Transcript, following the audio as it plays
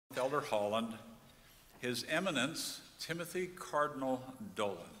Elder Holland, His Eminence Timothy Cardinal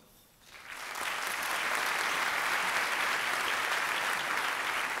Dolan.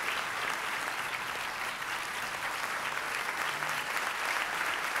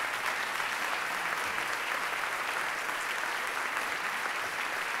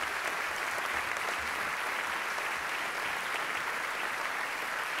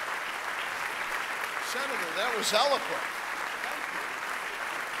 Senator, that was eloquent.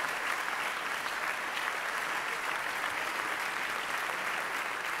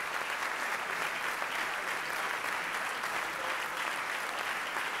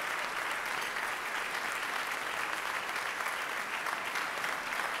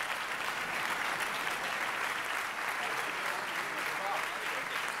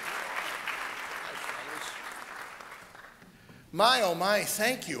 My, oh my,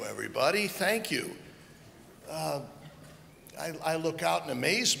 thank you, everybody. Thank you. I look out in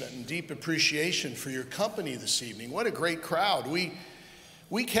amazement and deep appreciation for your company this evening. What a great crowd. We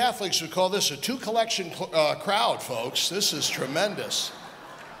Catholics would call this a two-collection crowd, folks. This is tremendous.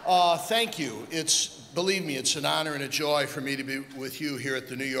 Thank you. Believe me, it's an honor and a joy for me to be with you here at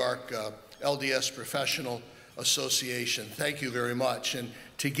the New York LDS Professional Association. Thank you very much. And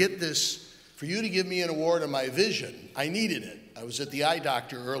to get this, for you to give me an award on my vision, I needed it. I was at the eye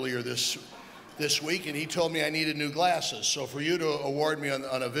doctor earlier this week, and he told me I needed new glasses. So for you to award me on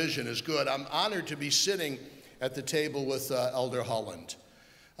a vision is good. I'm honored to be sitting at the table with Elder Holland,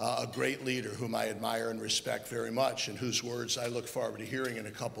 a great leader whom I admire and respect very much, and whose words I look forward to hearing in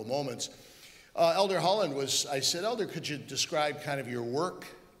a couple moments. Elder Holland I said, Elder, could you describe kind of your work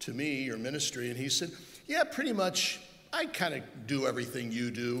to me, your ministry? And he said, yeah, pretty much, I kind of do everything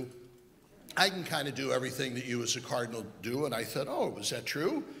you do. I can kind of do everything that you as a cardinal do. And I thought, oh, was that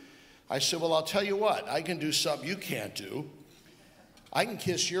true? I said, well, I'll tell you what, I can do something you can't do. I can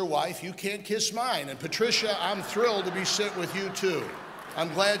kiss your wife, you can't kiss mine. And Patricia, I'm thrilled to be sitting with you too.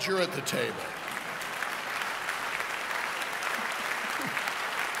 I'm glad you're at the table.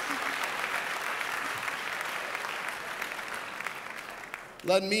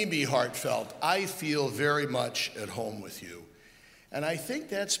 Let me be heartfelt. I feel very much at home with you. And I think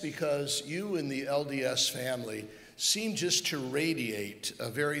that's because you and the LDS family seem just to radiate a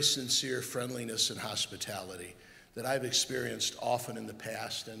very sincere friendliness and hospitality that I've experienced often in the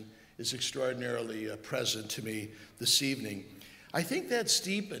past and is extraordinarily present to me this evening. I think that's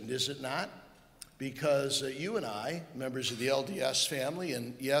deepened, is it not? Because you and I, members of the LDS family,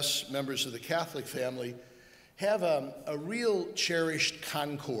 and yes, members of the Catholic family, have a real cherished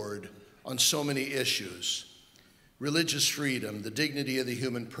concord on so many issues. Religious freedom, the dignity of the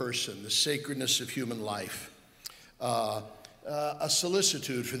human person, the sacredness of human life, a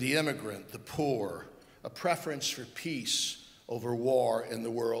solicitude for the immigrant, the poor, a preference for peace over war in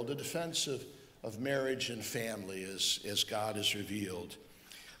the world, a defense of marriage and family as God is revealed.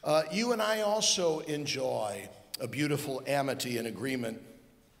 You and I also enjoy a beautiful amity and agreement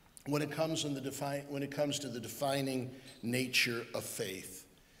when it comes to the defining nature of faith.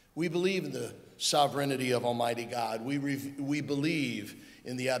 We believe in the sovereignty of Almighty God. We believe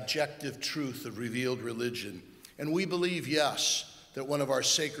in the objective truth of revealed religion. And we believe, yes, that one of our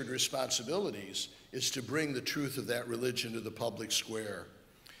sacred responsibilities is to bring the truth of that religion to the public square.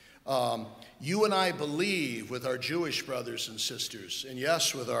 You and I believe with our Jewish brothers and sisters, and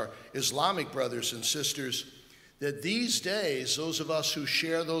yes, with our Islamic brothers and sisters, that these days, those of us who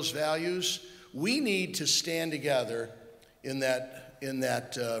share those values, we need to stand together in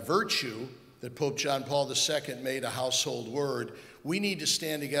that virtue that Pope John Paul II made a household word. We need to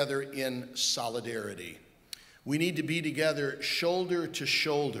stand together in solidarity. We need to be together shoulder to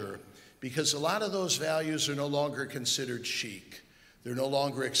shoulder, because a lot of those values are no longer considered chic. They're no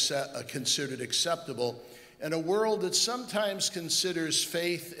longer considered acceptable in a world that sometimes considers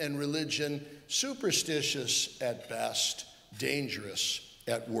faith and religion superstitious at best, dangerous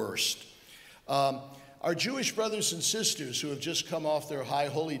at worst. Our Jewish brothers and sisters who have just come off their high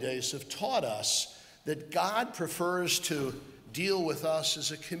holy days have taught us that God prefers to deal with us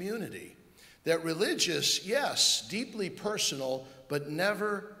as a community. That religious, yes, deeply personal, but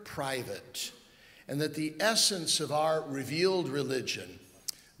never private. And that the essence of our revealed religion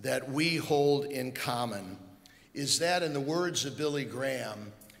that we hold in common is that, in the words of Billy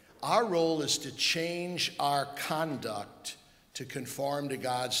Graham, our role is to change our conduct to conform to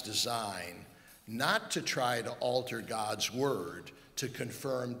God's design, not to try to alter God's word to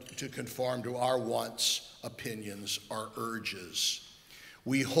conform to our wants, opinions, or urges.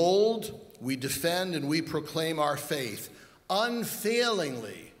 We hold, we defend, and we proclaim our faith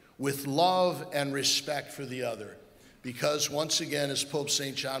unfailingly with love and respect for the other. because once again, as Pope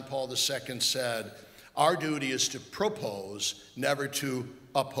St. John Paul II said, our duty is to propose, never to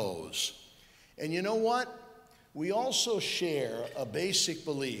oppose. And you know what? We also share a basic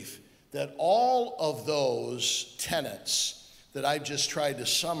belief that all of those tenets that I've just tried to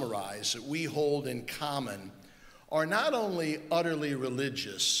summarize that we hold in common are not only utterly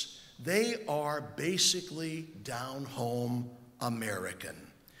religious, they are basically down-home American.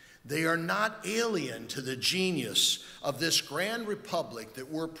 They are not alien to the genius of this grand republic that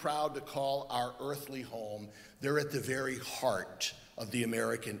we're proud to call our earthly home. They're at the very heart of the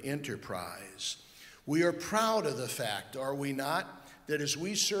American enterprise. We are proud of the fact, are we not, that as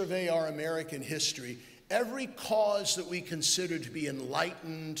we survey our American history, every cause that we consider to be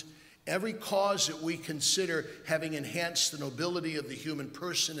enlightened, every cause that we consider having enhanced the nobility of the human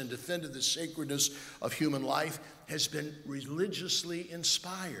person and defended the sacredness of human life has been religiously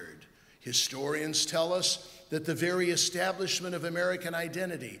inspired. Historians tell us that the very establishment of American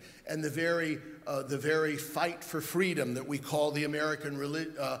identity and the very fight for freedom that we call the American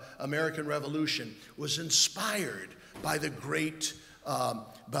Revolution was inspired by the great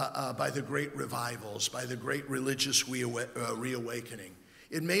revivals, by the great religious reawakening.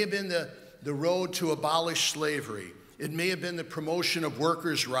 It may have been the road to abolish slavery. It may have been the promotion of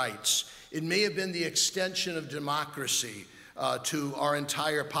workers' rights. It may have been the extension of democracy to our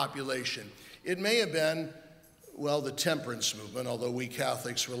entire population. It may have been, well, the temperance movement, although we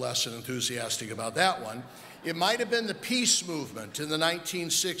Catholics were less than enthusiastic about that one. It might have been the peace movement in the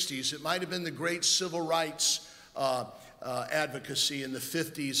 1960s. It might have been the great civil rights advocacy in the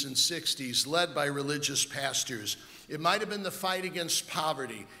 50s and 60s, led by religious pastors. It might have been the fight against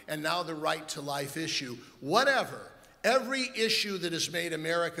poverty, and now the right to life issue. Whatever, every issue that has made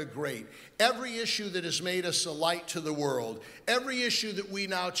America great, every issue that has made us a light to the world, every issue that we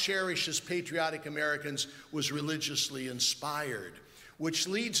now cherish as patriotic Americans was religiously inspired, which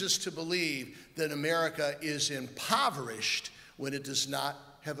leads us to believe that America is impoverished when it does not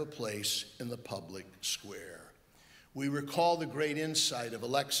have a place in the public square. We recall the great insight of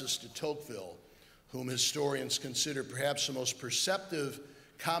Alexis de Tocqueville, whom historians consider perhaps the most perceptive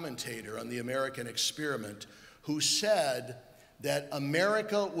commentator on the American experiment, who said that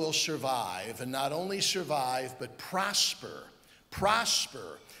America will survive, and not only survive, but prosper,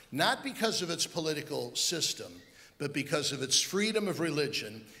 not because of its political system, but because of its freedom of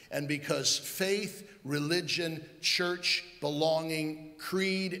religion, and because faith, religion, church, belonging,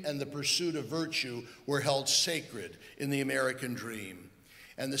 creed, and the pursuit of virtue were held sacred in the American dream.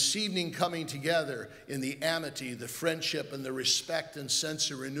 And this evening, coming together in the amity, the friendship, and the respect and sense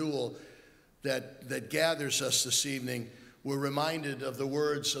of renewal that gathers us this evening, we're reminded of the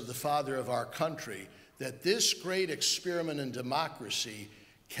words of the father of our country, that this great experiment in democracy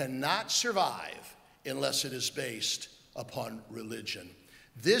cannot survive unless it is based upon religion.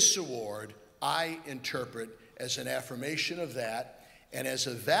 This award I interpret as an affirmation of that and as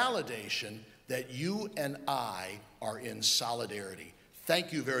a validation that you and I are in solidarity.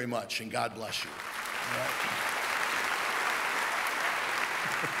 Thank you very much, and God bless you. All right.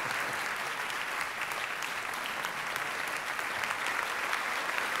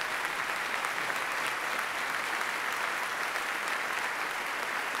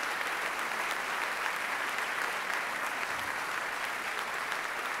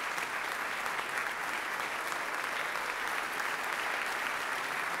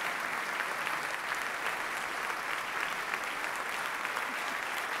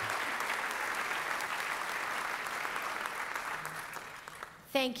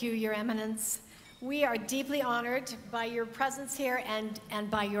 Thank you, Your Eminence. We are deeply honored by your presence here and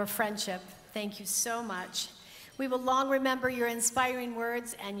by your friendship. Thank you so much. We will long remember your inspiring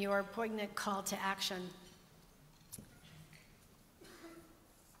words and your poignant call to action.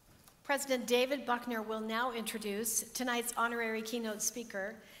 President David Buckner will now introduce tonight's honorary keynote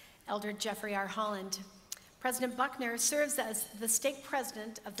speaker, Elder Jeffrey R. Holland. President Buckner serves as the stake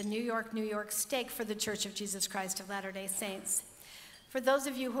president of the New York stake for the Church of Jesus Christ of Latter-day Saints. For those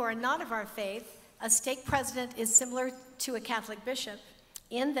of you who are not of our faith, a stake president is similar to a Catholic bishop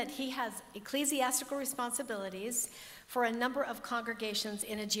in that he has ecclesiastical responsibilities for a number of congregations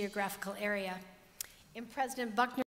in a geographical area. In President Buckner's